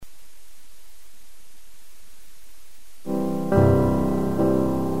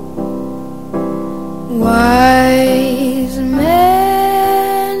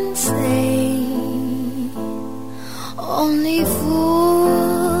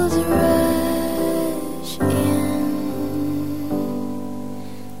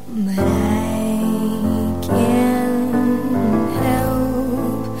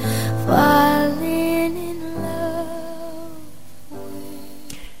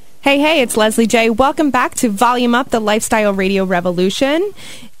Hey, it's Leslie J. Welcome back to Volume Up, the Lifestyle Radio Revolution.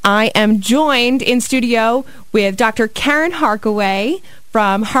 I am joined in studio with Dr. Karen Harkaway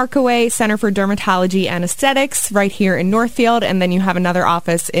from Harkaway Center for Dermatology and Aesthetics right here in Northfield, and then you have another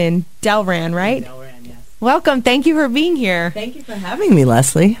office in Delran, right? Delran, yes. Welcome. Thank you for being here. Thank you for having me,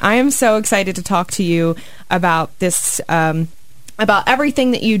 Leslie. I am so excited to talk to you about this, about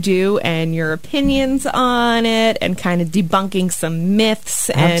everything that you do and your opinions on it, and kind of debunking some myths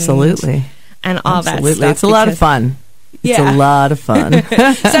and all that stuff. It's a lot of fun. Yeah. It's a lot of fun.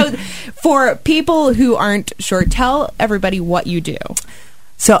 So for people who aren't sure, tell everybody what you do.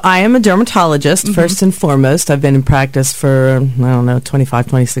 So I am a dermatologist, first and foremost. I've been in practice for, 25,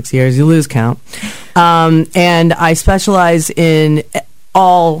 26 years. You lose count. And I specialize in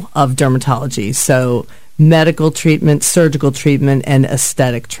all of dermatology. So medical treatment, surgical treatment, and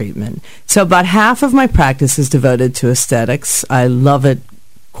aesthetic treatment. So about half of my practice is devoted to aesthetics. I love it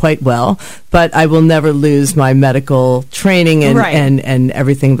quite well, but I will never lose my medical training and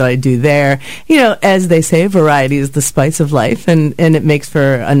everything that I do there. You know, as they say, variety is the spice of life, and it makes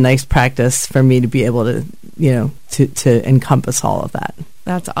for a nice practice for me to be able to, to encompass all of that.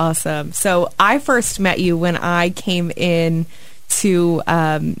 That's awesome. So I first met you when I came in to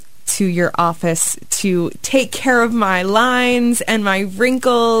your office to take care of my lines and my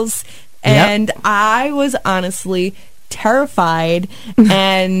wrinkles, and I was honestly terrified.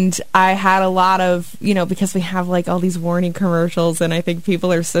 And I had a lot of, because we have like all these warning commercials, and I think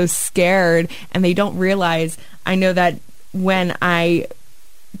people are so scared and they don't realize. I know that when I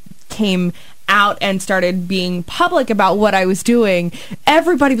came out and started being public about what I was doing,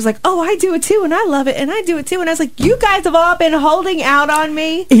 everybody was like, oh, I do it too, and I love it, and I do it too. And I was like, you guys have all been holding out on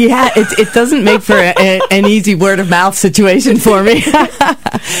me. Yeah, it doesn't make for an easy word of mouth situation for me.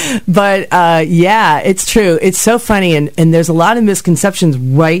 But yeah, it's true. It's so funny, and there's a lot of misconceptions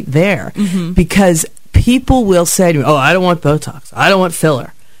right there, because people will say to me, oh, I don't want Botox, I don't want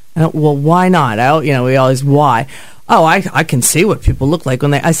filler. Well, why not? We always, why? Oh, I can see what people look like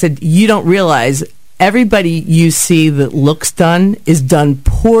when I said, you don't realize everybody you see that looks done is done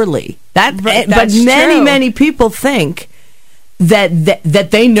poorly. But many people think that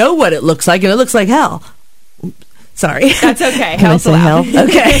they know what it looks like, and it looks like hell. Sorry. That's okay. Can I say hell?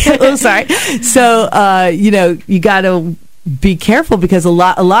 Okay. Oh, sorry. So, you got to be careful, because a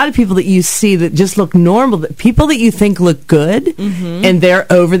lot of people that you see that just look normal, people that you think look good, and they're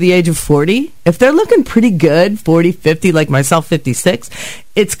over the age of 40, if they're looking pretty good, 40, 50, like myself, 56,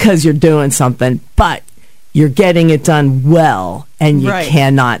 it's because you're doing something, but you're getting it done well, and you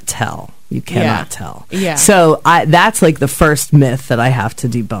cannot tell. You cannot tell. Yeah. So that's like the first myth that I have to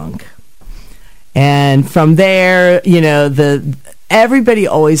debunk. And from there, everybody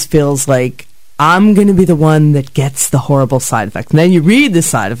always feels like I'm going to be the one that gets the horrible side effects. And then you read the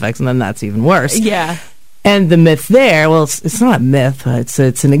side effects, and then that's even worse. Yeah. And the myth there, well, it's not a myth. It's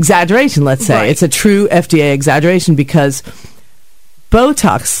an exaggeration, let's say. Right. It's a true FDA exaggeration, because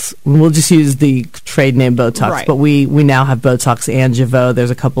Botox, we'll just use the trade name Botox, but we now have Botox and Jeuveau. There's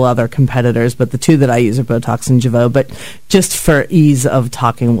a couple other competitors, but the two that I use are Botox and Jeuveau. But just for ease of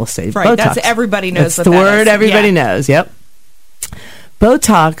talking, we'll say Botox. That's everybody knows that's what the word everybody knows, yep.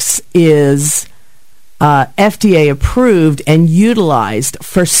 Botox is FDA approved and utilized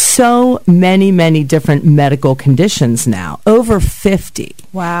for so many, many different medical conditions now, over 50.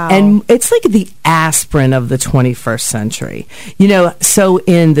 Wow. And it's like the aspirin of the 21st century. So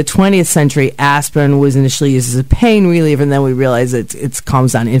in the 20th century, aspirin was initially used as a pain reliever, and then we realized it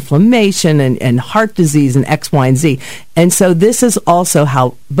calms down inflammation and heart disease and X, Y, and Z. And so this is also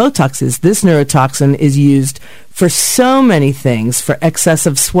how Botox is. This neurotoxin is used for so many things, for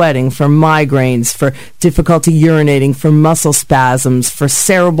excessive sweating, for migraines, for difficulty urinating, for muscle spasms, for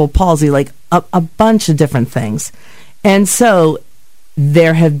cerebral palsy, like a bunch of different things. And so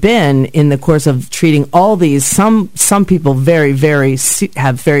there have been, in the course of treating all these, some people have very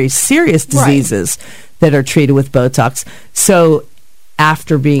serious diseases that are treated with Botox. So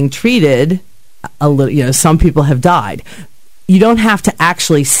after being treated, some people have died. You don't have to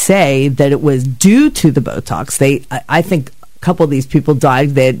actually say that it was due to the Botox. I think a couple of these people died.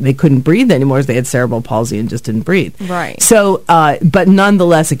 They couldn't breathe anymore. They had cerebral palsy and just didn't breathe. Right. So, but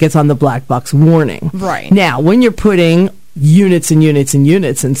nonetheless, it gets on the black box warning. Right. Now, when you're putting units and units and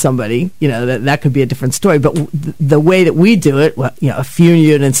units in somebody, that could be a different story. But the way that we do it, a few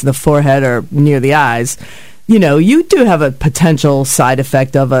units in the forehead or near the eyes, you do have a potential side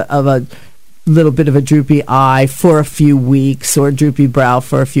effect of a little bit of a droopy eye for a few weeks, or droopy brow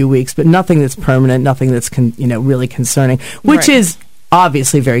for a few weeks, but nothing that's permanent, nothing that's really concerning, which is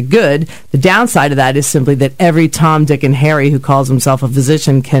obviously very good. The downside of that is simply that every Tom, Dick, and Harry who calls himself a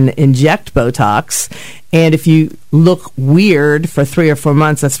physician can inject Botox. And if you look weird for 3 or 4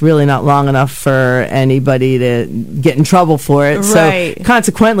 months, that's really not long enough for anybody to get in trouble for it. Right. So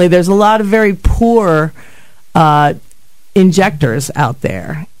consequently, there's a lot of very poor injectors out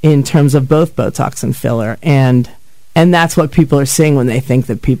there in terms of both Botox and filler. And that's what people are seeing when they think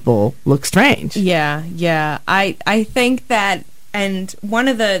that people look strange. Yeah. I think that, and one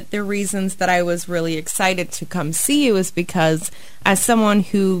of the reasons that I was really excited to come see you is because as someone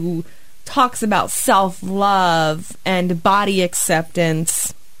who talks about self-love and body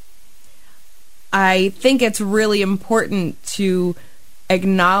acceptance, I think it's really important to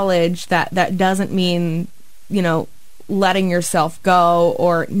acknowledge that doesn't mean, letting yourself go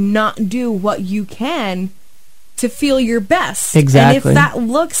or not do what you can to feel your best. Exactly. And if that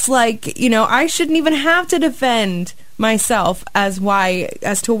looks like, I shouldn't even have to defend myself as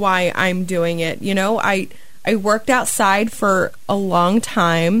to why I'm doing it. I worked outside for a long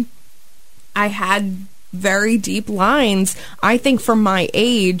time. I had very deep lines. I think for my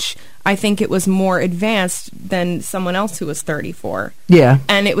age, I think it was more advanced than someone else who was 34. Yeah.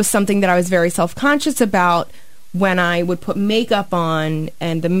 And it was something that I was very self-conscious about when I would put makeup on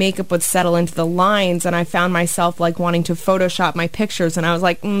and the makeup would settle into the lines, and I found myself like wanting to Photoshop my pictures, and I was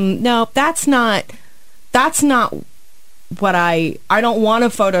like, no, that's not what I don't want to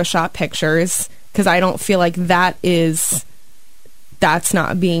Photoshop pictures because I don't feel like that's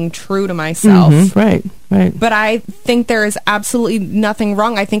not being true to myself. Mm-hmm. Right. But I think there is absolutely nothing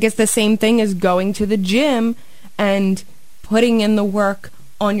wrong. I think it's the same thing as going to the gym and putting in the work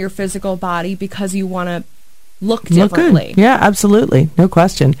on your physical body because you want to look differently. Look good. Yeah, absolutely. No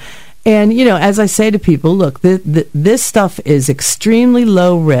question. And, as I say to people, look, this stuff is extremely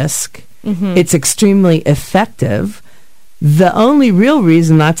low risk. Mm-hmm. It's extremely effective. The only real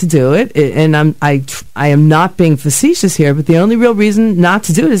reason not to do it, and I am not being facetious here, but the only real reason not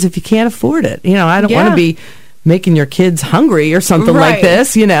to do it is if you can't afford it. I don't want to be making your kids hungry or something like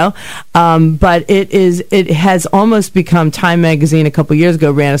this, but it has almost become, Time magazine a couple years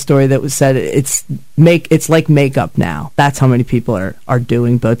ago ran a story that said it's like makeup now. That's how many people are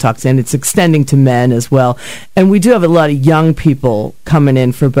doing Botox, and it's extending to men as well. And we do have a lot of young people coming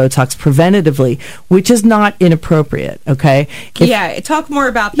in for Botox preventatively, which is not inappropriate, okay? Talk more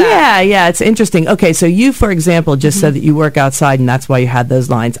about that. Yeah, it's interesting. Okay, so you, for example, just said that you work outside and that's why you had those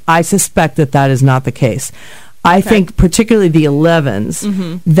lines. I suspect that is not the case. I think particularly the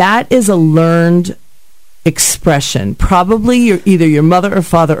 11s, that is a learned expression. Probably either your mother or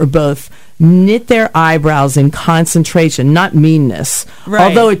father or both knit their eyebrows in concentration, not meanness. Right.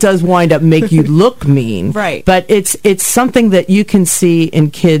 Although it does wind up make you look mean. Right. But it's something that you can see in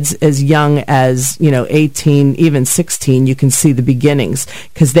kids as young as, 18, even 16. You can see the beginnings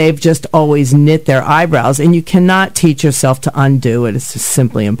because they've just always knit their eyebrows, and you cannot teach yourself to undo it. It's just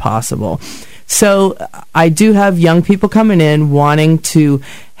simply impossible. So I do have young people coming in wanting to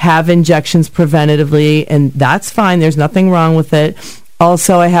have injections preventatively, and that's fine. There's nothing wrong with it.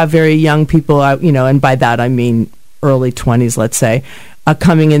 Also, I have very young people, and by that I mean early 20s, let's say,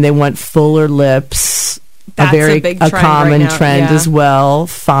 coming in. They want fuller lips. That's a big trend common right now. trend as well.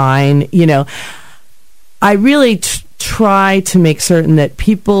 Fine. I really try to make certain that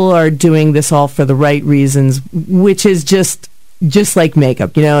people are doing this all for the right reasons, which is just like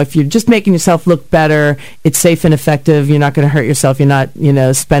makeup. If you're just making yourself look better, it's safe and effective, you're not going to hurt yourself, you're not,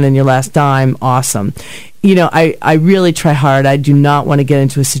 spending your last dime, awesome. I really try hard. I do not want to get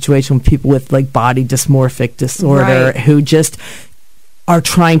into a situation with people with like body dysmorphic disorder who just are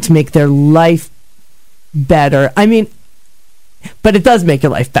trying to make their life better. I mean, but it does make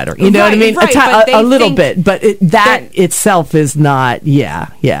your life better. You know what I mean? A little bit, but that itself is not, You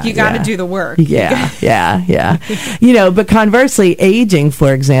got to do the work. Yeah. But conversely, aging,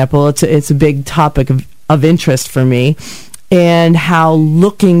 for example, it's a big topic of interest for me, and how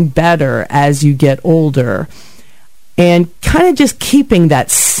looking better as you get older and kind of just keeping that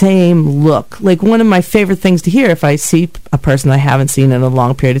same look. Like, one of my favorite things to hear if I see a person I haven't seen in a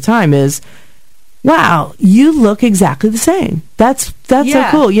long period of time is, wow, you look exactly the same. That's so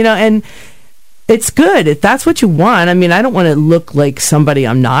cool, and it's good if that's what you want. I mean, I don't want to look like somebody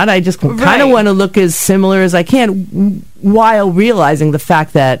I'm not. I just kind of want to look as similar as I can, while realizing the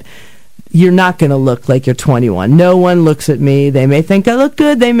fact that you're not going to look like you're 21. No one looks at me. They may think I look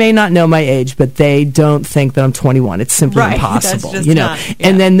good. They may not know my age, but they don't think that I'm 21. It's simply impossible, not,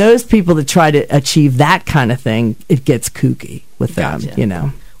 And then those people that try to achieve that kind of thing, it gets kooky with them,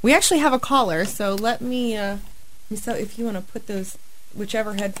 We actually have a caller, so let me, so if you want to put those,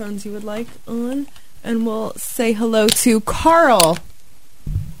 whichever headphones you would like on, and we'll say hello to Carl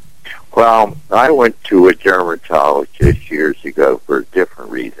Well, I went to a dermatologist years ago for a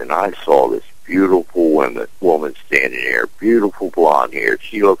different reason. I saw this beautiful woman standing there, beautiful blonde hair.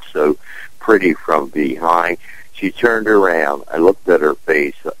 She looked so pretty from behind. She turned around. I looked at her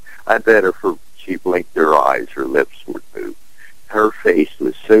face. I bet if she blinked her eyes, her lips would move. Her face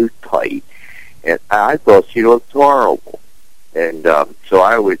was so tight, and I thought she looked horrible. And so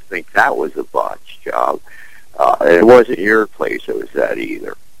I would think that was a botched job. It wasn't your place that was that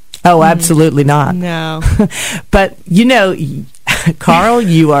either. Oh, absolutely not. No. But, Carl,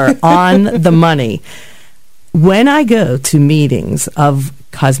 you are on the money. When I go to meetings of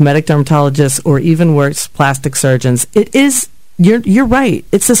cosmetic dermatologists or even worse, plastic surgeons, it is, you're right.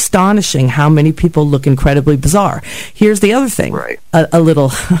 It's astonishing how many people look incredibly bizarre. Here's the other thing, right. a little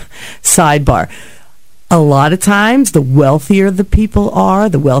sidebar. A lot of times, the wealthier the people are,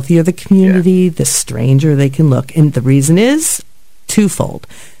 the wealthier the community, the stranger they can look. And the reason is twofold.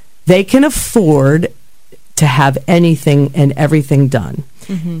 They can afford to have anything and everything done.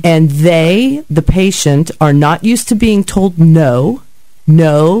 Mm-hmm. And the patient, are not used to being told no,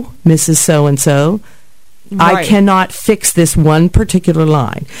 Mrs. So-and-so, right. I cannot fix this one particular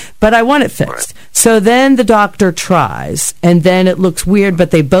line, but I want it fixed. Right. So then the doctor tries, and then it looks weird,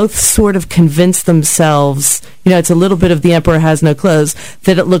 but they both sort of convince themselves, it's a little bit of the emperor has no clothes,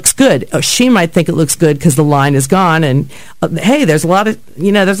 that it looks good. She might think it looks good because the line is gone, and hey, there's a lot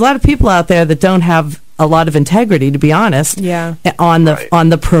of people out there that don't have a lot of integrity, to be honest. Yeah. On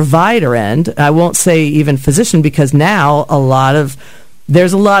the provider end, I won't say even physician, because now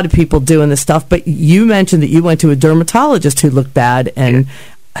there's a lot of people doing this stuff, but you mentioned that you went to a dermatologist who looked bad, and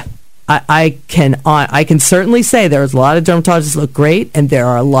I can certainly say there's a lot of dermatologists that look great, and there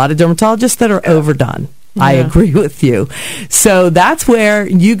are a lot of dermatologists that are overdone. Yeah. I agree with you. So that's where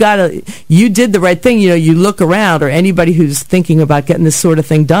you did the right thing. You look around, or anybody who's thinking about getting this sort of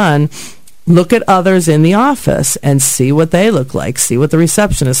thing done, look at others in the office and see what they look like, see what the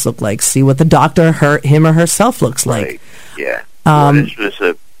receptionists look like, see what the doctor, him or herself looks like. Yeah. This was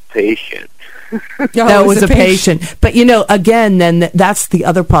a patient. That was a patient. But, again, then that's the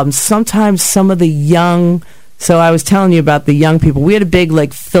other problem. Sometimes some of the young... So I was telling you about the young people. We had a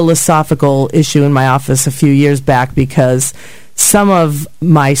big, philosophical issue in my office a few years back because some of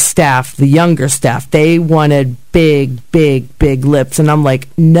my staff, the younger staff, they wanted big lips. And I'm like,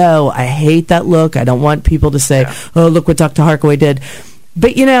 no, I hate that look. I don't want people to say, oh, look what Dr. Harkaway did.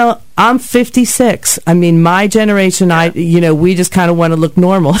 But, I'm 56. I mean, my generation, we just kind of want to look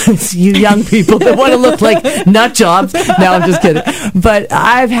normal. It's you young people that want to look like nut jobs. No, I'm just kidding. But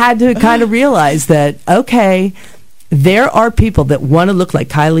I've had to kind of realize that, okay, there are people that want to look like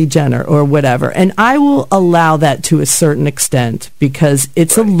Kylie Jenner or whatever. And I will allow that to a certain extent because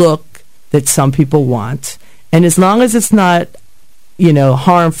it's a look that some people want. And as long as it's not,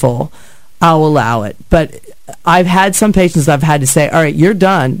 harmful, I'll allow it. But I've had some patients I've had to say, all right, you're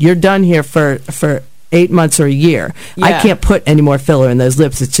done here for 8 months or a year. Yeah. I can't put any more filler in those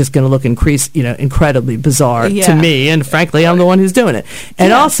lips. It's just going to look incredibly bizarre to me. And frankly, I'm the one who's doing it.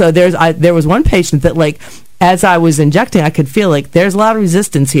 And also there was one patient that as I was injecting, I could feel there's a lot of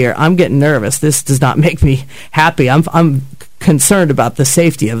resistance here. I'm getting nervous. This does not make me happy. I'm concerned about the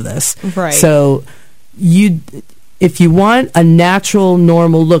safety of this. Right. So if you want a natural,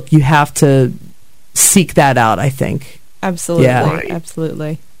 normal look, you have to seek that out, I think. Absolutely. Yeah. Right.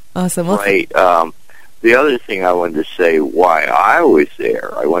 Absolutely. Awesome. Well, right. The other thing I wanted to say why I was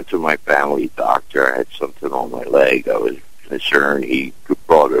there, I went to my family doctor. I had something on my leg. I was concerned. He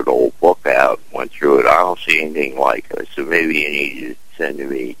brought an old book out, went through it. I don't see anything like it. So maybe you need to send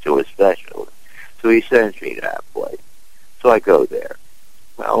me to a specialist. So he sends me that place. So I go there.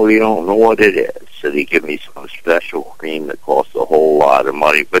 Well, we don't know what it is. So they give me some special cream that costs a whole lot of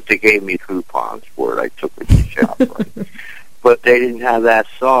money, but they gave me coupons for it. I took it to ShopRite. But they didn't have that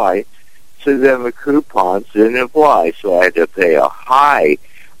size, so then the coupons didn't apply. So I had to pay a high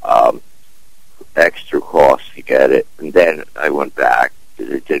extra cost to get it. And then I went back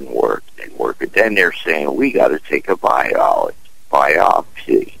because it didn't work. And then they're saying, we got to take a biopsy.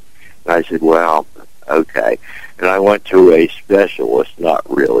 And I said, well, okay. And I went to a specialist, not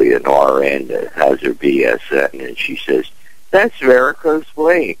really an RN that has her BSN, and she says, that's varicose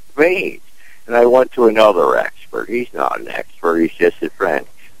veins. And I went to another expert. He's not an expert. He's just a friend.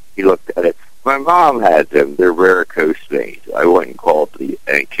 He looked at it. My mom had them. They're varicose veins. I went and called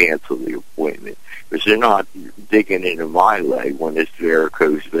and canceled the appointment because they're not digging into my leg when it's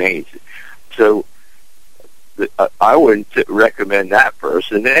varicose veins. So I wouldn't recommend that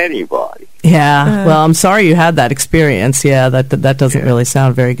person to anybody. Yeah. Well, I'm sorry you had that experience. Yeah, that doesn't really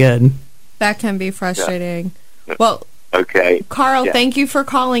sound very good. That can be frustrating. Yeah. Well, Okay. Carl, Yeah. thank you for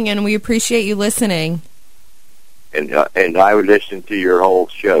calling, and we appreciate you listening. And I would listen to your whole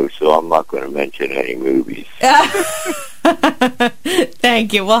show, so I'm not going to mention any movies.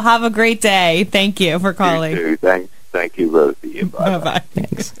 Thank you. Well, have a great day. Thank you for calling. You too. Thank you both of you. Bye-bye.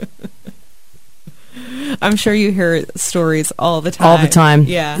 Thanks. I'm sure you hear stories all the time. All the time.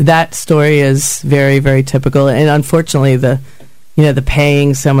 Yeah. That story is very, very typical. And unfortunately, the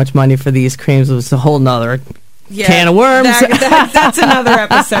paying so much money for these creams was a whole nother can of worms. That's another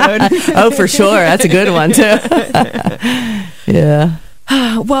episode. Oh, for sure. That's a good one, too. Yeah.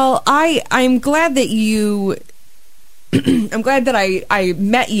 Well, I'm glad that I'm glad that I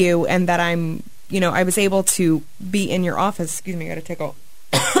met you and that I was able to be in your office. Excuse me, I got a tickle.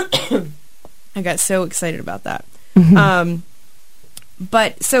 I got so excited about that.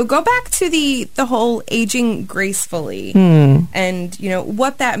 But so go back to the whole aging gracefully and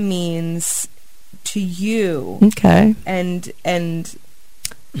what that means to you. Okay. And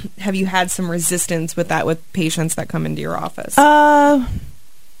have you had some resistance with that with patients that come into your office?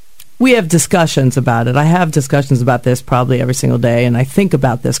 We have discussions about it. I have discussions about this probably every single day, and I think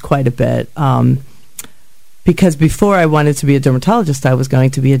about this quite a bit. Because before I wanted to be a dermatologist, I was going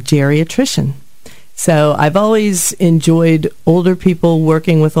to be a geriatrician. So I've always enjoyed older people,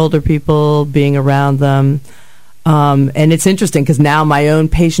 working with older people, being around them. And it's interesting because now my own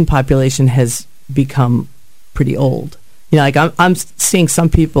patient population has become pretty old. Like I'm seeing some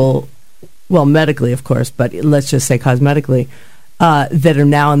people, well, medically, of course, but let's just say cosmetically, that are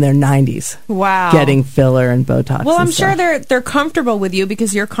now in their 90s. Wow. Getting filler and Botox. Well, I'm and sure stuff. they're comfortable with you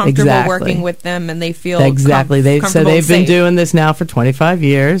because you're comfortable working with them and they feel exactly. Comfortable they've and been safe. doing this now for 25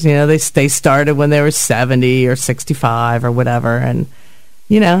 years. They started when they were 70 or 65 or whatever, and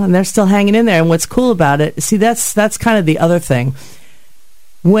and they're still hanging in there. And what's cool about it, see, that's kind of the other thing.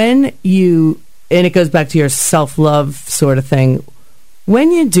 When you, and it goes back to your self-love sort of thing,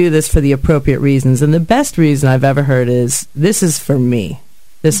 when you do this for the appropriate reasons, and the best reason I've ever heard is, this is for me.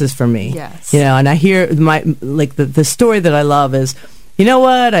 This is for me. Yes. And I hear the story that I love is, you know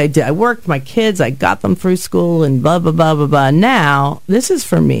what, I did. I worked my kids, I got them through school and blah, blah, blah, blah, blah. Now, this is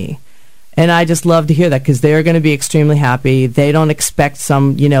for me. And I just love to hear that because they're going to be extremely happy. They don't expect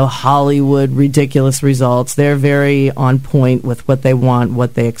some, Hollywood ridiculous results. They're very on point with what they want,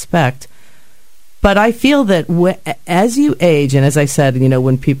 what they expect. But I feel that as you age, and as I said,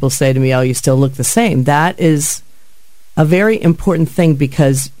 when people say to me, oh, you still look the same, that is a very important thing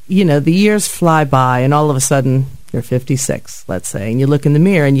because, the years fly by and all of a sudden you're 56, let's say, and you look in the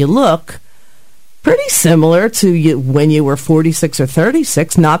mirror and you look pretty similar to when you were 46 or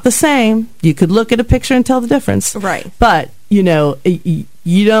 36, not the same. You could look at a picture and tell the difference. Right. But, you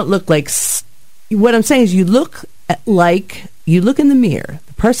don't look like, what I'm saying is you look in the mirror.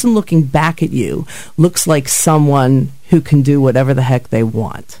 The person looking back at you looks like someone who can do whatever the heck they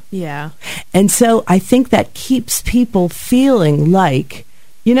want. Yeah. And so I think that keeps people feeling like,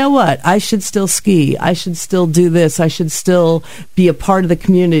 you know what, I should still ski. I should still do this. I should still be a part of the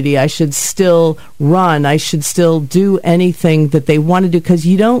community. I should still run. I should still do anything that they want to do because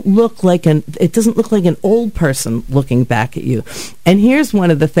it doesn't look like an old person looking back at you. And here's one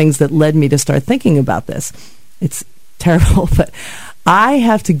of the things that led me to start thinking about this. It's terrible, but I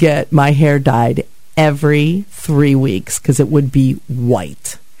have to get my hair dyed every 3 weeks because it would be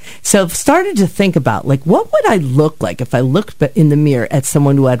white. So I've started to think about, what would I look like if I looked in the mirror at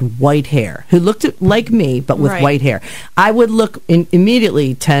someone who had white hair, who looked like me, but with white hair. I would look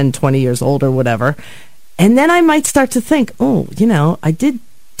immediately 10, 20 years old or whatever. And then I might start to think, I did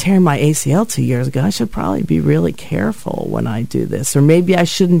tear my ACL 2 years ago. I should probably be really careful when I do this. Or maybe I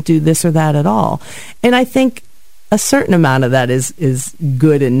shouldn't do this or that at all. And I think a certain amount of that is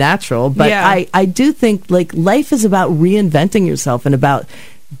good and natural. But yeah. I do think life is about reinventing yourself and about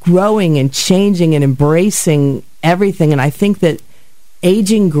growing and changing and embracing everything. And I think that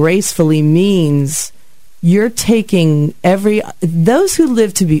aging gracefully means you're taking those who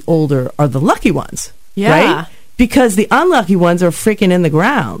live to be older are the lucky ones. Yeah. Right? Because the unlucky ones are freaking in the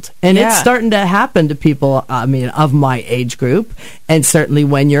ground. And it's starting to happen to people, of my age group. And certainly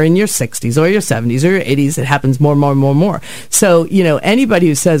when you're in your 60s or your 70s or your 80s, it happens more and more and more and more. So, anybody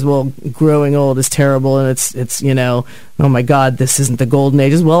who says, well, growing old is terrible and it's oh my God, this isn't the golden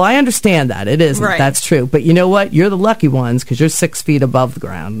ages. Well, I understand that. It isn't. Right. That's true. But you know what? You're the lucky ones because you're 6 feet above the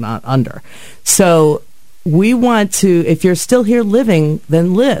ground, not under. So we want to, if you're still here living,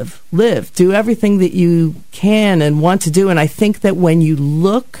 then live, do everything that you can and want to do. And I think that when you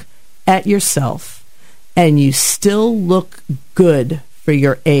look at yourself and you still look good for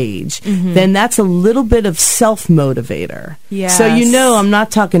your age, then that's a little bit of self-motivator. Yes. So I'm not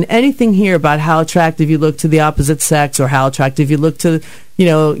talking anything here about how attractive you look to the opposite sex or how attractive you look to,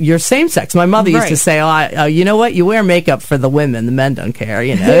 your same sex. My mother used to say, you know what? You wear makeup for the women. The men don't care,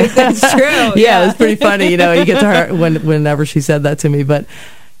 That's true. Yeah, it was pretty funny, you get to her whenever she said that to me. But,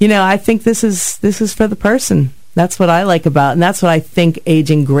 I think this is for the person. That's what I like about, and that's what I think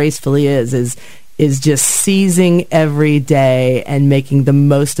aging gracefully is just seizing every day and making the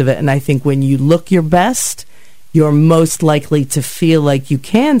most of it. And I think when you look your best, you're most likely to feel like you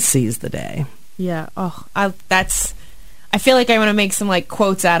can seize the day. Yeah. Oh, I feel like I want to make some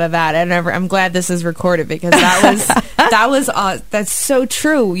quotes out of that, and I'm glad this is recorded because that's so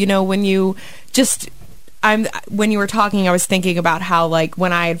true. When you were talking, I was thinking about how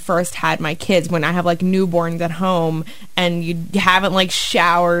when I had first had my kids, when I have newborns at home and you haven't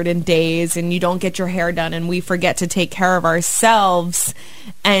showered in days and you don't get your hair done and we forget to take care of ourselves,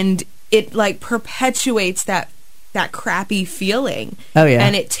 and it perpetuates that crappy feeling. Oh yeah.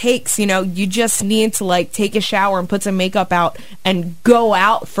 And it takes, you just need to take a shower and put some makeup out and go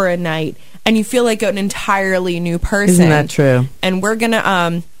out for a night and you feel like an entirely new person. Isn't that true? And we're going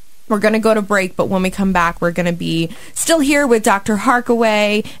to go to break, but when we come back, we're going to be still here with Dr.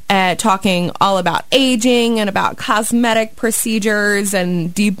 Harkaway, talking all about aging and about cosmetic procedures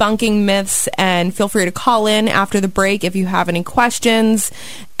and debunking myths. And feel free to call in after the break if you have any questions.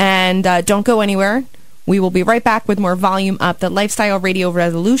 And don't go anywhere. We will be right back with more Volume Up, the Lifestyle Radio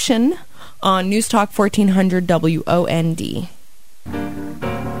Revolution on News Talk 1400 WOND.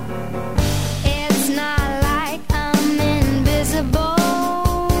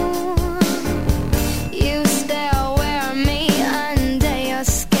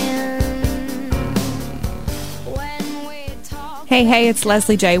 Hey, it's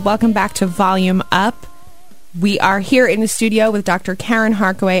Leslie J. Welcome back to Volume Up. We are here in the studio with Dr. Karen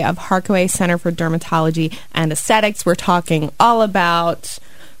Harkaway of Harkaway Center for Dermatology and Aesthetics. We're talking all about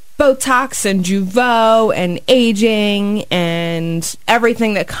Botox and Jeuveau and aging and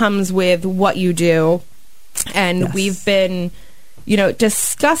everything that comes with what you do. And we've been,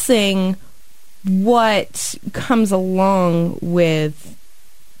 discussing what comes along with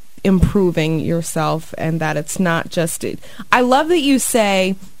improving yourself, and that it's not just I love that you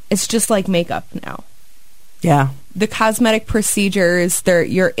say it's just like makeup now. Yeah. The cosmetic procedures,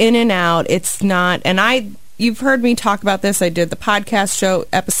 you're in and out. It's not, and you've heard me talk about this. I did the podcast show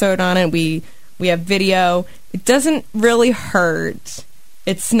episode on it. We have video. It doesn't really hurt.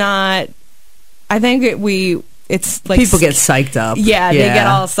 It's not, I think it's like people get psyched up. Yeah, they get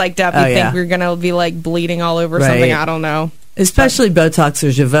all psyched up. You think we're going to be bleeding all over something. I don't know. Especially Botox or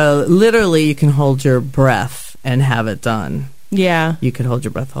Jeuveau, literally you can hold your breath and have it done. Yeah. You can hold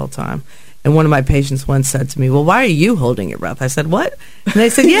your breath the whole time. And one of my patients once said to me, well, why are you holding your breath? I said, what? And they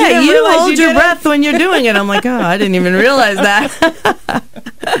said, yeah, you hold your breath when you're doing it. I'm like, oh, I didn't even realize that.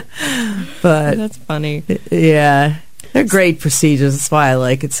 But that's funny. Yeah. They're great procedures. That's why I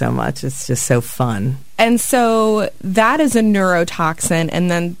like it so much. It's just so fun. And so that is a neurotoxin, and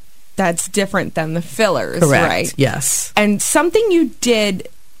then that's different than the fillers, correct, right? Yes. And something you did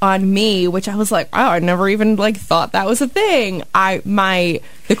on me, which I was like, wow, I never even thought that was a thing. The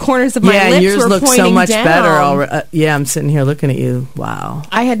corners of my lips yours were look pointing so much down. better already. I'm sitting here looking at you. Wow.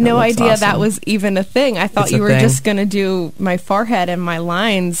 I had no idea awesome. That was even a thing. I thought you were just going to do my forehead and my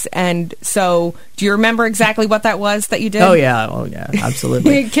lines. And so, do you remember exactly what that was that you did? Oh yeah,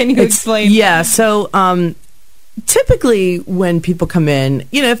 absolutely. Can you explain? Yeah. So, typically when people come in,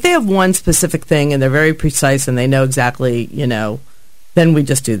 if they have one specific thing and they're very precise and they know exactly, then we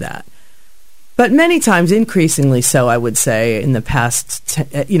just do that. But many times, increasingly so, I would say, in the past,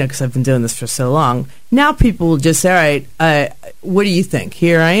 because I've been doing this for so long, now people will just say, all right, what do you think?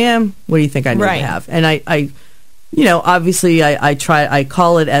 Here I am. What do you think I need to have? And I obviously I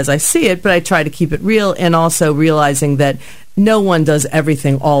call it as I see it, but I try to keep it real, and also realizing that no one does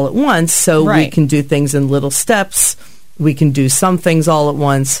everything all at once, so we can do things in little steps. We can do some things all at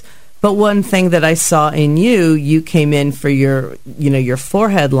once. But one thing that I saw in you came in for your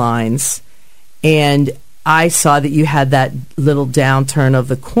forehead lines, and I saw that you had that little downturn of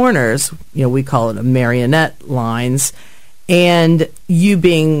the corners. We call it a marionette lines. And you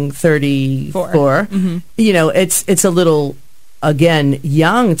being 34, it's a little, again,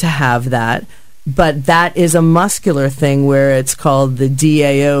 young to have that. But that is a muscular thing where it's called the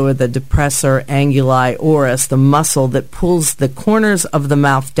DAO, or the depressor anguli oris, the muscle that pulls the corners of the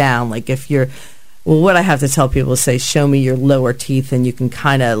mouth down. Like if you're, what I have to tell people is say, show me your lower teeth, and you can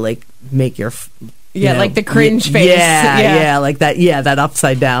kind of make your, like the cringe face. Yeah, like that. Yeah, that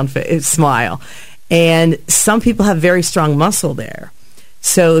upside down smile. And some people have very strong muscle there.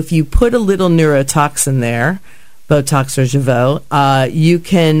 So if you put a little neurotoxin there, Botox or Jeuveau, you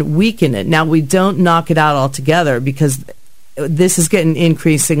can weaken it. Now, we don't knock it out altogether because this is getting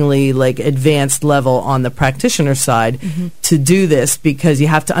increasingly like advanced level on the practitioner side to do this, because you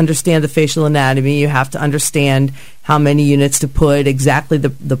have to understand the facial anatomy. You have to understand how many units to put, exactly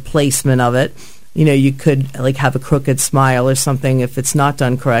the placement of it. You know, you could like have a crooked smile or something if it's not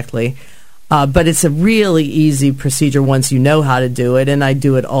done correctly. But it's a really easy procedure once you know how to do it, and I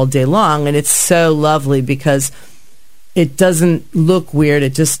do it all day long, and it's so lovely because it doesn't look weird.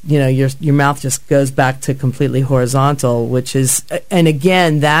 It just, you know, your mouth just goes back to completely horizontal, which is, and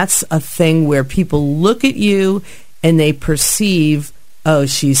again, that's a thing where people look at you and they perceive, oh,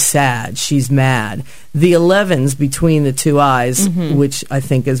 she's sad, she's mad. The 11s between the two eyes, which I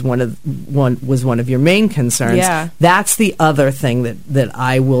think is one of your main concerns. Yeah. That's the other thing that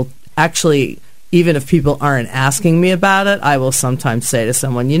I will actually, even if people aren't asking me about it, I will sometimes say to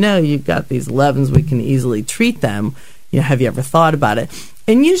someone, you know, you've got these 11s, we can easily treat them. You know, have you ever thought about it?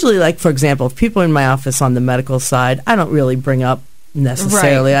 And usually, like, for example, if people are in my office on the medical side, I don't really bring up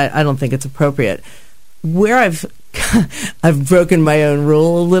necessarily. Right. I don't think it's appropriate. Where I've broken my own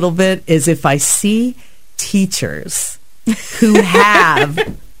rule a little bit is if I see teachers who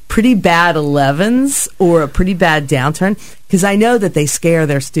have pretty bad 11s or a pretty bad downturn, because I know that they scare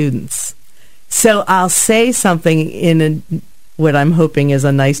their students. So I'll say something in what I'm hoping is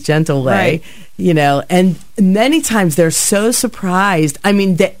a nice, gentle way, right. You know, and many times they're so surprised. I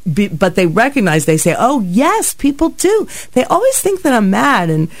mean, but they recognize, they say, oh, yes, people do. They always think that I'm mad.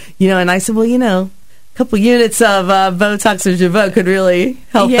 And, you know, and I said, well, you know, a couple units of Botox or Jeuveau could really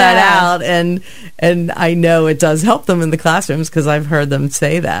help that out. And I know it does help them in the classrooms because I've heard them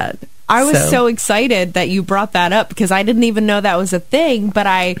say that. I was so excited that you brought that up because I didn't even know that was a thing, but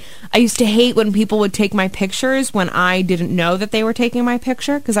I used to hate when people would take my pictures when I didn't know that they were taking my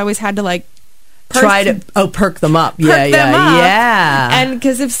picture, because I always had to like perk them up. Yeah. And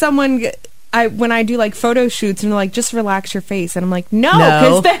because if someone, when I do like photo shoots and they're like, just relax your face, and I'm like, no,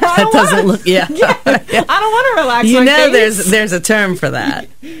 because that doesn't look. Yeah. I don't want to relax. You my know, face. there's a term for that.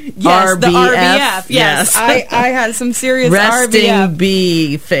 Yes, RBF. the RBF. Yes, I had some serious resting RBF.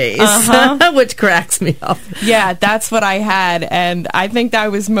 bee face, which cracks me up. Yeah, that's what I had, and I think that I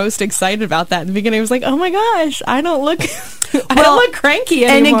was most excited about that in the beginning. I was like, oh my gosh, I don't look cranky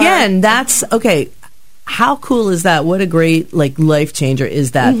anymore. And again, that's okay. How cool is that? What a great like life changer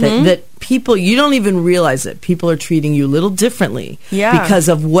is that, that people, you don't even realize it. People are treating you a little differently because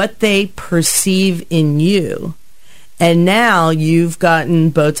of what they perceive in you. And now you've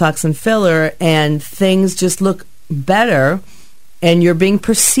gotten Botox and filler and things just look better and you're being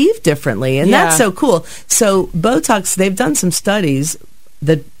perceived differently. And that's so cool. So Botox, they've done some studies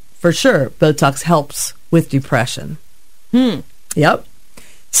that for sure Botox helps with depression. Yep.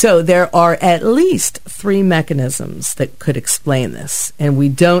 So there are at least 3 mechanisms that could explain this. And we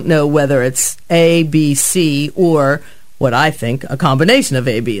don't know whether it's A, B, C, or what I think, a combination of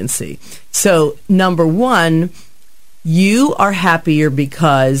A, B, and C. So number 1, you are happier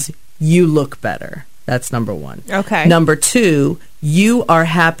because you look better. That's number 1. Okay. Number 2, you are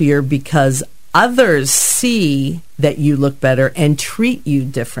happier because others see that you look better and treat you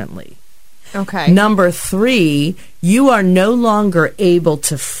differently. Okay. Number 3, you are no longer able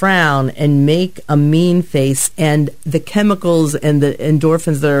to frown and make a mean face, and the chemicals and the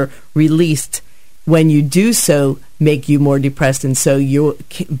endorphins that are released when you do so make you more depressed, and so you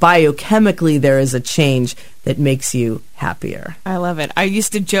biochemically there is a change that makes you happier. I love it. I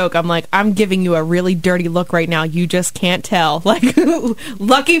used to joke, I'm like, I'm giving you a really dirty look right now. You just can't tell. Like,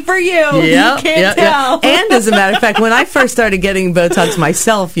 lucky for you, you can't tell. And as a matter of fact, when I first started getting Botox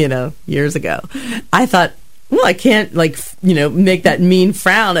myself, you know, years ago, I thought, well, I can't like, you know, make that mean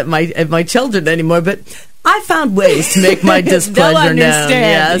frown at my children anymore, but I found ways to make my displeasure known.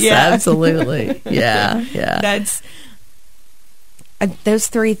 Yes, absolutely. Yeah. That's those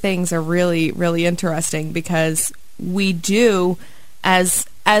 3 things are really, really interesting because we do, as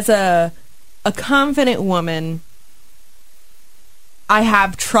a confident woman, I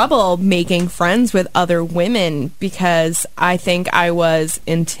have trouble making friends with other women because I think I was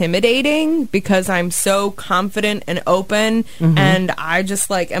intimidating because I'm so confident and open, and I just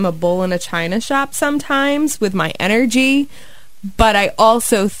like am a bull in a china shop sometimes with my energy. But I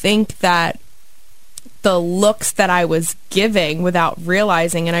also think that the looks that I was giving without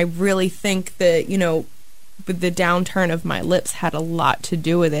realizing, and I really think that, you know, with the downturn of my lips had a lot to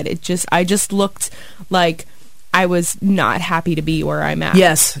do with it. I just looked like I was not happy to be where I'm at.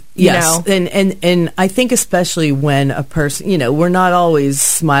 Yes. You know? And I think especially when a person, you know, we're not always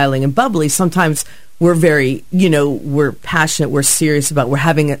smiling and bubbly. Sometimes we're very, we're passionate, we're serious we're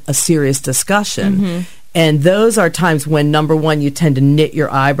having a serious discussion. And those are times when, number one, you tend to knit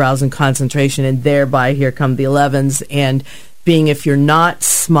your eyebrows in concentration, and thereby here come the 11s. And being, if you're not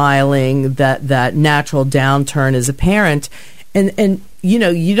smiling, that natural downturn is apparent. And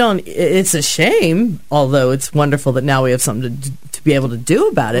you don't, it's a shame, although it's wonderful that now we have something to be able to do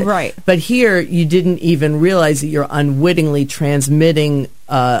about it. Right. But here, you didn't even realize that you're unwittingly transmitting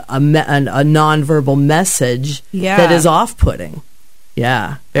a nonverbal message that is off-putting.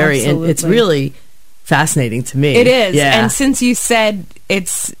 Yeah, very. And it's really fascinating to me. It is. Yeah. And since you said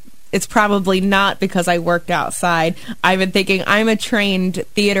it's probably not because I worked outside, I've been thinking I'm a trained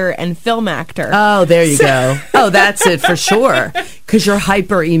theater and film actor. Oh, there you go. Oh, that's it for sure. Because you're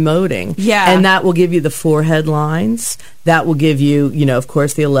hyper-emoting. Yeah. And that will give you the forehead lines. That will give you, of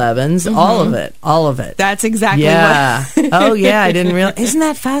course, the 11s. All of it. All of it. That's exactly what... Oh, yeah. I didn't realize... Isn't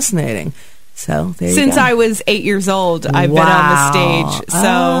that fascinating? So, there you go. Since I was 8 years old, I've been on the stage.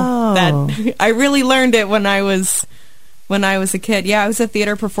 So that I really learned it when I was a kid. Yeah, I was a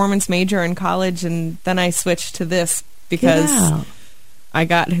theater performance major in college, and then I switched to this because I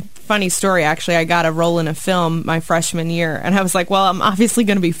got, funny story actually, I got a role in a film my freshman year, and I was like, well, I'm obviously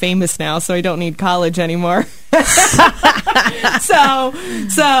going to be famous now, so I don't need college anymore.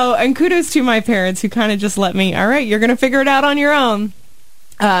 So, and kudos to my parents who kind of just let me, all right, you're going to figure it out on your own.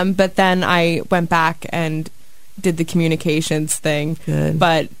 But then I went back and did the communications thing. Good.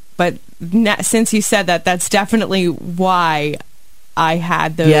 But since you said that, that's definitely why I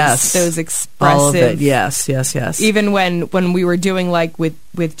had those expressive. All of it. Yes. Even when we were doing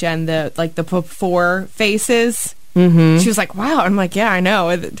with Jen the before faces, she was like, "Wow!" I'm like, "Yeah, I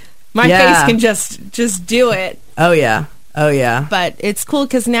know. My face can just do it." Oh yeah. But it's cool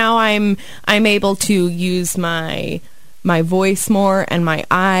because now I'm able to use my voice more and my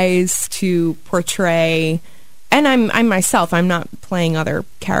eyes to portray. And I'm myself. I'm not playing other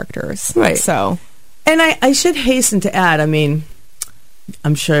characters. Right. So, and I should hasten to add, I mean,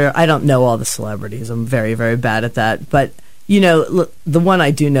 I'm sure I don't know all the celebrities. I'm very, very bad at that. But, look, the one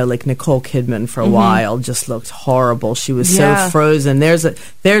I do know, like Nicole Kidman for a while, just looked horrible. She was so frozen. There's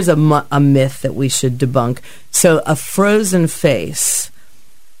a myth that we should debunk. So a frozen face.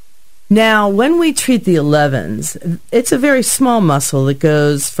 Now, when we treat the 11s, it's a very small muscle that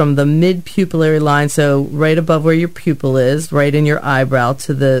goes from the mid-pupillary line, so right above where your pupil is, right in your eyebrow,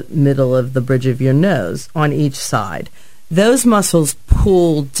 to the middle of the bridge of your nose on each side. Those muscles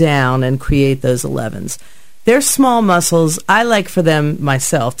pull down and create those 11s. They're small muscles. I like for them,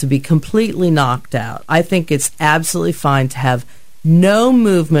 myself, to be completely knocked out. I think it's absolutely fine to have no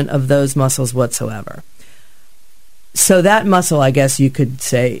movement of those muscles whatsoever. So that muscle, I guess you could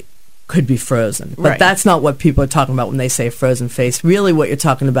say, could be frozen. But that's not what people are talking about when they say frozen face. Really what you're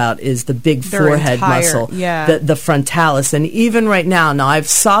talking about is the big forehead muscle, the frontalis. And even right now I've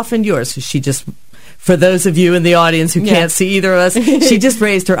softened yours. She just, for those of you in the audience who can't see either of us, she just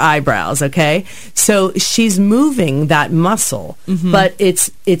raised her eyebrows, okay? So she's moving that muscle, but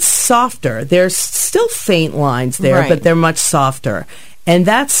it's softer. There's still faint lines there, but they're much softer. And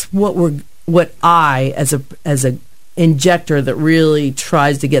that's what I, as a injector that really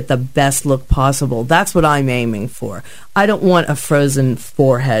tries to get the best look possible, that's what I'm aiming for. I don't want a frozen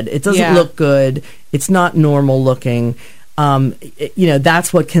forehead. It doesn't look good. It's not normal looking.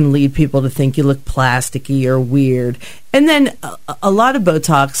 That's what can lead people to think you look plasticky or weird. And then a lot of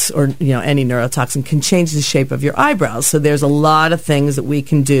Botox or any neurotoxin can change the shape of your eyebrows. So there's a lot of things that we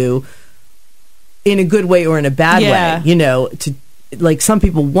can do in a good way or in a bad way, to, like, some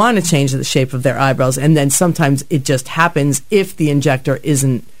people want to change the shape of their eyebrows, and then sometimes it just happens if the injector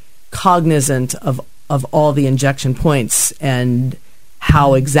isn't cognizant of all the injection points and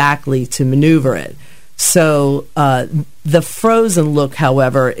how exactly to maneuver it. So the frozen look,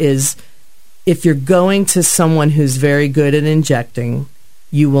 however, is if you're going to someone who's very good at injecting,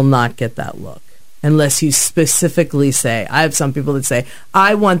 you will not get that look unless you specifically say, I have some people that say,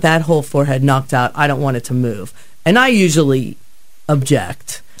 I want that whole forehead knocked out. I don't want it to move. And I usually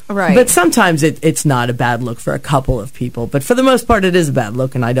object. Right. But sometimes it's not a bad look for a couple of people. But for the most part, it is a bad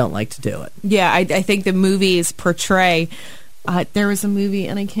look, and I don't like to do it. Yeah, I think the movies portray... there was a movie,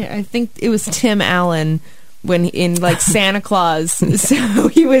 and I think it was Tim Allen when in Santa Claus. So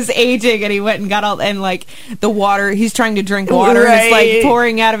he was aging, and he went and got all, and the water, he's trying to drink water, and it's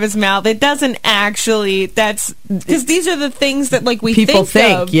pouring out of his mouth. It doesn't actually, that's, because these are the things that we people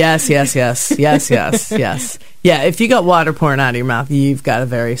think of. Yes. Yeah, if you got water pouring out of your mouth, you've got a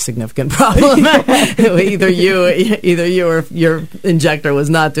very significant problem. either you or your injector was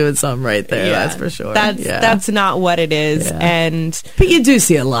not doing something right there. Yeah, that's for sure. That's not what it is. Yeah. But you do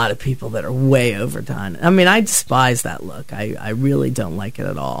see a lot of people that are way overdone. I mean, I despise that look. I really don't like it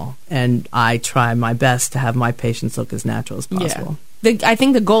at all. And I try my best to have my patients look as natural as possible. Yeah. I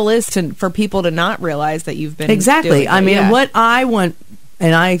think the goal is for people to not realize that you've been doing it. I mean, what I want,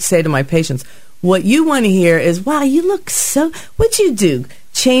 and I say to my patients, what you want to hear is, wow, you look so... What'd you do?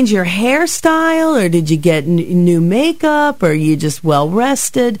 Change your hairstyle, or did you get new makeup, or you just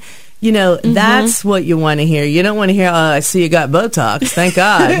well-rested? You know, that's what you want to hear. You don't want to hear, oh, I see you got Botox. Thank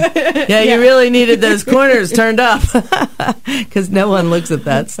God. You really needed those corners turned up. Because no one looks at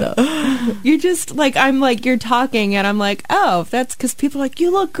that stuff. You just, like, I'm like, you're talking, and I'm like, oh, that's because people are like,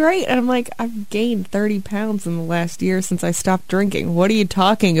 you look great. And I'm like, I've gained 30 pounds in the last year since I stopped drinking. What are you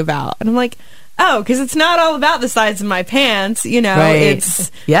talking about? And I'm like... Oh, because it's not all about the size of my pants, you know. Right.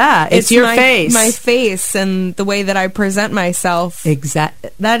 It's your face, my face, and the way that I present myself.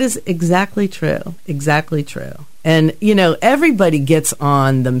 That is exactly true. Exactly true. And you know, everybody gets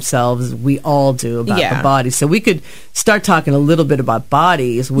on themselves. We all do about the body. So we could start talking a little bit about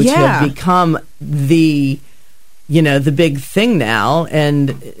bodies, which have become the big thing now.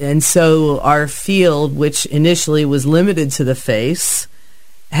 And so our field, which initially was limited to the face,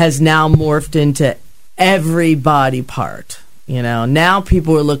 has now morphed into every body part. You know, now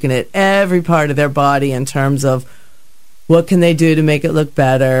people are looking at every part of their body in terms of what can they do to make it look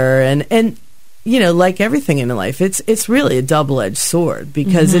better. And you know, like everything in life, it's really a double-edged sword,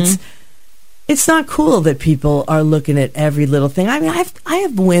 because it's not cool that people are looking at every little thing. I mean, I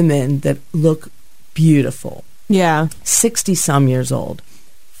have women that look beautiful. Yeah. 60-some years old.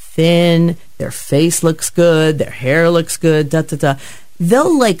 Thin, their face looks good, their hair looks good, da-da-da.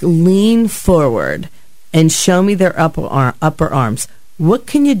 They'll like lean forward and show me their upper arms. What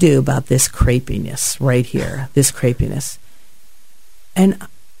can you do about this crepiness right here? This crepiness. And,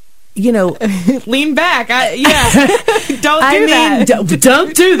 you know... lean back. Don't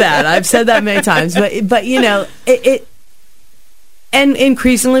do that. I've said that many times. But you know, and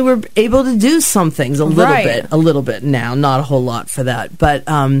increasingly we're able to do some things a little bit now. Not a whole lot for that.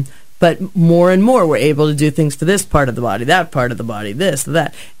 But more and more, we're able to do things for this part of the body, that part of the body, this,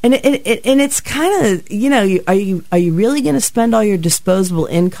 that, and it's kind of, you know, are you really going to spend all your disposable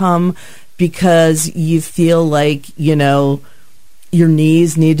income because you feel like, you know, your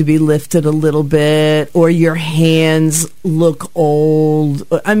knees need to be lifted a little bit, or your hands look old?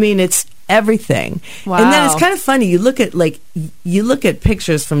 I mean, it's everything. Wow. And then it's kind of funny. You look at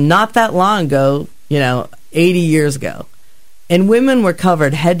pictures from not that long ago, you know, 80 years ago. And women were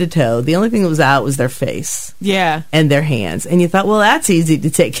covered head to toe. The only thing that was out was their face. Yeah. And their hands. And you thought, well, that's easy to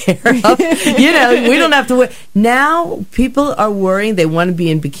take care of. You know, we don't have to worry. Now, people are worrying. They want to be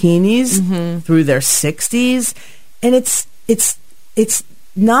in bikinis through their 60s. And it's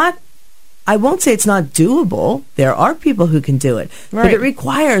not, I won't say it's not doable. There are people who can do it. Right. But it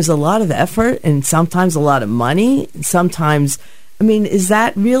requires a lot of effort and sometimes a lot of money. And sometimes, I mean, is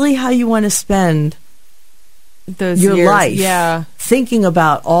that really how you want to spend your life, thinking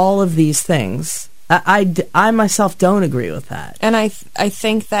about all of these things? I myself don't agree with that. And I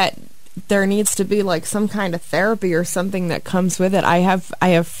think that there needs to be like some kind of therapy or something that comes with it. I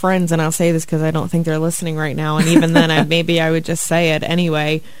have friends, and I'll say this because I don't think they're listening right now, and even then maybe I would just say it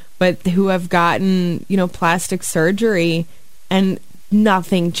anyway, but who have gotten, you know, plastic surgery and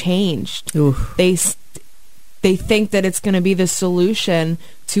nothing changed. Oof. They think that it's going to be the solution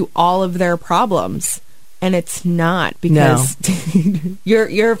to all of their problems. And it's not, because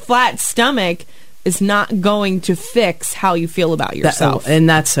your flat stomach is not going to fix how you feel about yourself. And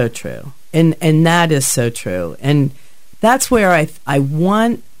that's so true. And that is so true. And that's where I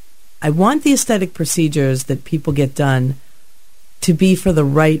want the aesthetic procedures that people get done to be for the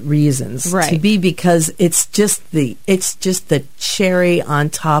right reasons. Right. To be because it's just the cherry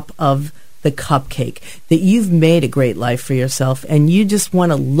on top of the cupcake, that you've made a great life for yourself and you just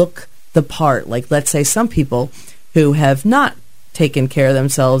want to look the part. Like, let's say some people who have not taken care of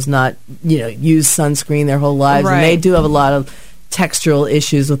themselves, not, you know, used sunscreen their whole lives, and they do have a lot of textural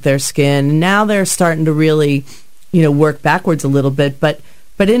issues with their skin. Now they're starting to really, you know, work backwards a little bit, but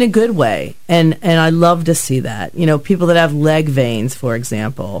in a good way. And I love to see that. You know, people that have leg veins, for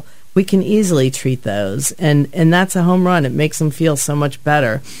example, we can easily treat those, and that's a home run. It makes them feel so much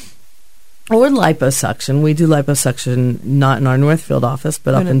better. Or liposuction. We do liposuction not in our Northfield office,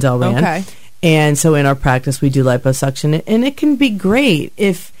 but up in Delran. Okay. And so in our practice, we do liposuction. And it can be great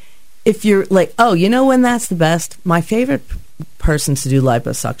if you're like, oh, you know when that's the best? My favorite person to do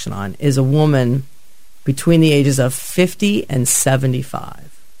liposuction on is a woman between the ages of 50 and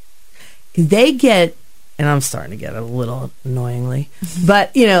 75. They get, and I'm starting to get it a little annoyingly,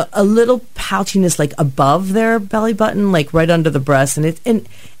 but, you know, a little pouchiness like above their belly button, like right under the breast. And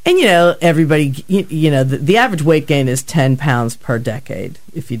you know, everybody, you know, the average weight gain is 10 pounds per decade,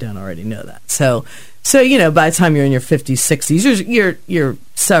 if you don't already know that. So, you know, by the time you're in your 50s, 60s, you're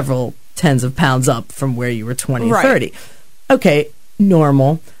several tens of pounds up from where you were 20 or 30. Okay,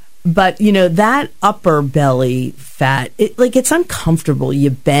 normal. But, you know, that upper belly fat, it's uncomfortable. You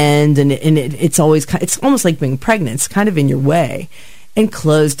bend, and it's almost like being pregnant. It's kind of in your way. And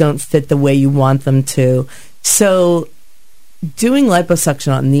clothes don't fit the way you want them to. So doing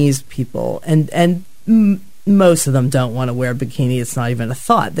liposuction on these people, and most of them don't want to wear a bikini. It's not even a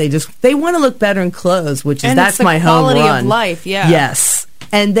thought. They want to look better in clothes, that's my home run. Quality of life, yeah. Yes.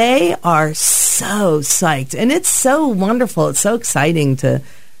 And they are so psyched. And it's so wonderful. It's so exciting to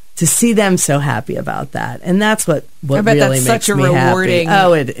see them so happy about that. And that's what I bet really that's makes such a me rewarding. happy.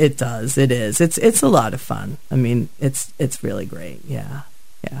 Oh, it does. It is. It's a lot of fun. I mean, it's really great. Yeah.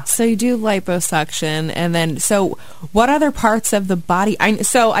 Yeah. So you do liposuction, and then, so what other parts of the body?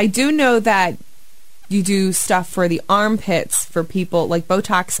 So I do know that you do stuff for the armpits for people, like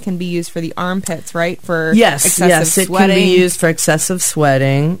Botox can be used for the armpits, right? For excessive sweating. It can be used for excessive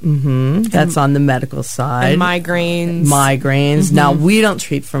sweating. Mm-hmm. That's on the medical side. And migraines. Mm-hmm. Now, we don't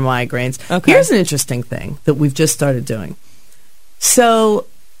treat for migraines. Okay. Here's an interesting thing that we've just started doing. So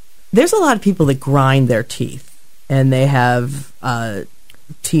there's a lot of people that grind their teeth, and they have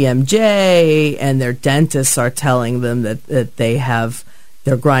TMJ, and their dentists are telling them that they have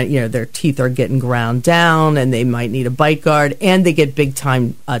their teeth are getting ground down, and they might need a bite guard, and they get big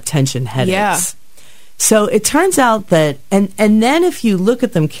time tension headaches. Yeah. So it turns out that, and then if you look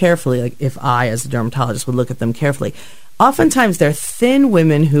at them carefully, like if I as a dermatologist would look at them carefully, oftentimes they're thin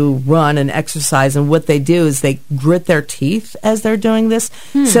women who run and exercise, and what they do is they grit their teeth as they're doing this.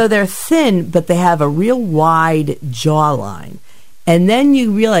 So they're thin, but they have a real wide jawline. And then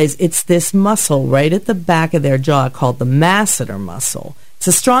you realize it's this muscle right at the back of their jaw called the masseter muscle. It's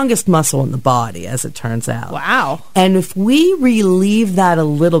the strongest muscle in the body, as it turns out. Wow. And if we relieve that a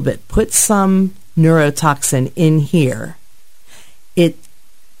little bit, put some neurotoxin in here,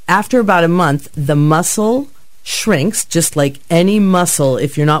 after about a month, the muscle shrinks, just like any muscle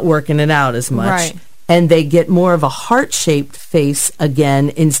if you're not working it out as much. Right. And they get more of a heart-shaped face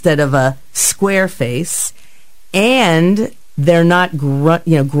again instead of a square face. And they're not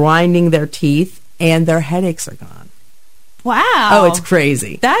grinding their teeth, and their headaches are gone. Wow. Oh, it's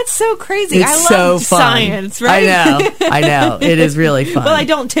crazy. That's so crazy. It's I so love fun. Science, right? I know. It is really fun. Well, I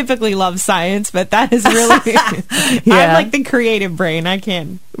don't typically love science, but that is really... I'm like the creative brain. I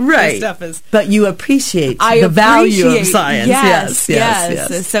can't... Right. This stuff is... But you appreciate the value of science.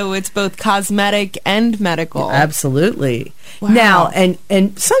 Yes. So it's both cosmetic and medical. Absolutely. Wow. Now,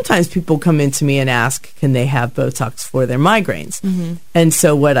 and sometimes people come into me and ask, can they have Botox for their migraines? Mm-hmm. And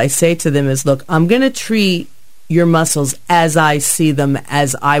so what I say to them is, look, I'm going to treat your muscles as I see them,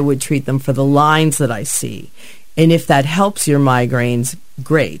 as I would treat them for the lines that I see. And if that helps your migraines,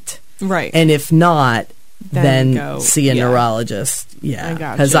 great. Right. And if not, then go, see a neurologist. Yeah.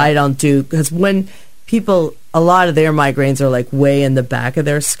 Because because when people, a lot of their migraines are like way in the back of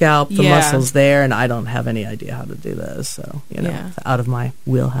their scalp, the muscles there, and I don't have any idea how to do those. So, it's out of my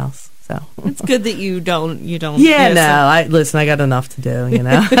wheelhouse. So it's good that you don't. Yeah, listen, I got enough to do,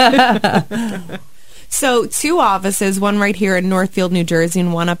 So 2 offices, one right here in Northfield, New Jersey,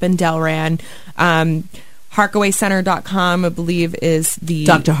 and one up in Delran. HarkawayCenter.com, I believe, is the...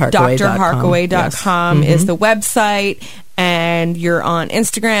 DrHarkaway.com is the website. And you're on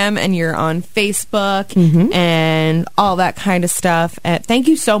Instagram, and you're on Facebook, and all that kind of stuff. Thank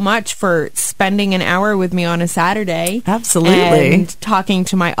you so much for spending an hour with me on a Saturday. Absolutely. And talking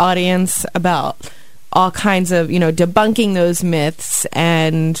to my audience about all kinds of, debunking those myths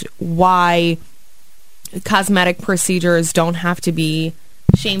and why cosmetic procedures don't have to be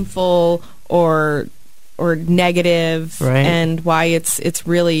shameful or negative, right. And why it's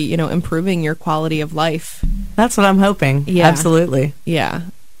really improving your quality of life. That's what I'm hoping. Yeah, absolutely. Yeah.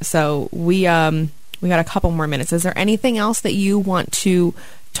 So we got a couple more minutes. Is there anything else that you want to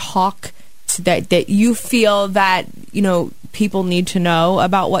talk to that you feel that people need to know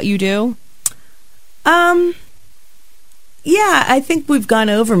about what you do? Yeah, I think we've gone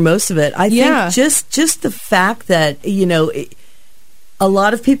over most of it. I think just the fact that, a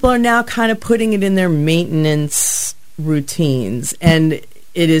lot of people are now kind of putting it in their maintenance routines. And it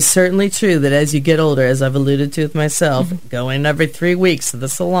is certainly true that as you get older, as I've alluded to with myself, go in every 3 weeks to the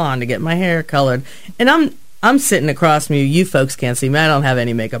salon to get my hair colored. And I'm sitting across from you. You folks can't see me. I don't have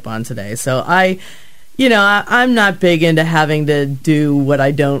any makeup on today. So I I'm not big into having to do what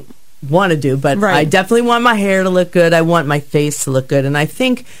I don't want to do, but Right. I definitely want my hair to look good. I want my face to look good. And I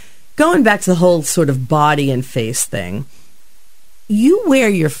think going back to the whole sort of body and face thing, you wear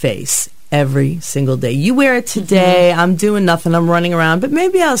your face every single day. You wear it today. I'm doing nothing. I'm running around. But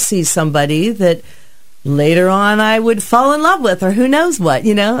maybe I'll see somebody that later on I would fall in love with, or who knows what,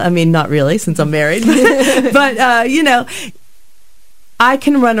 I mean, not really, since I'm married. But, I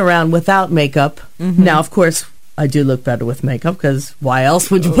can run around without makeup. Now, of course, I do look better with makeup, because why else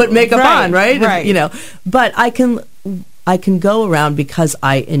would you put makeup Right, on, right? right. But I can go around because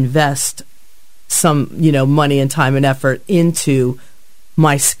I invest some, money and time and effort into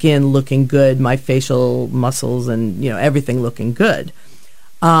my skin looking good, my facial muscles, and, everything looking good.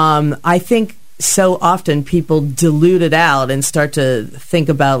 I think so often people dilute it out and start to think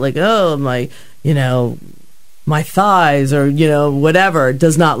about like, oh, my thighs or, whatever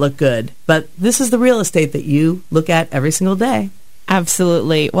does not look good. But this is the real estate that you look at every single day.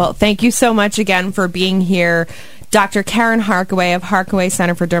 Absolutely. Well, thank you so much again for being here, Dr. Karen Harkaway of Harkaway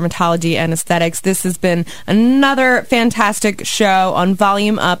Center for Dermatology and Aesthetics. This has been another fantastic show on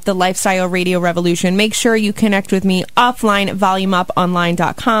Volume Up, the Lifestyle Radio Revolution. Make sure you connect with me offline at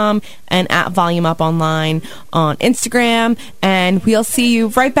volumeuponline.com and at Volume Up Online on Instagram. And we'll see you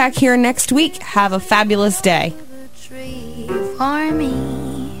right back here next week. Have a fabulous day. For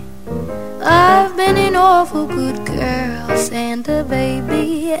me, I've been an awful good girl, Santa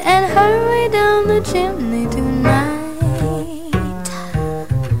baby, and hurry down the chimney tonight.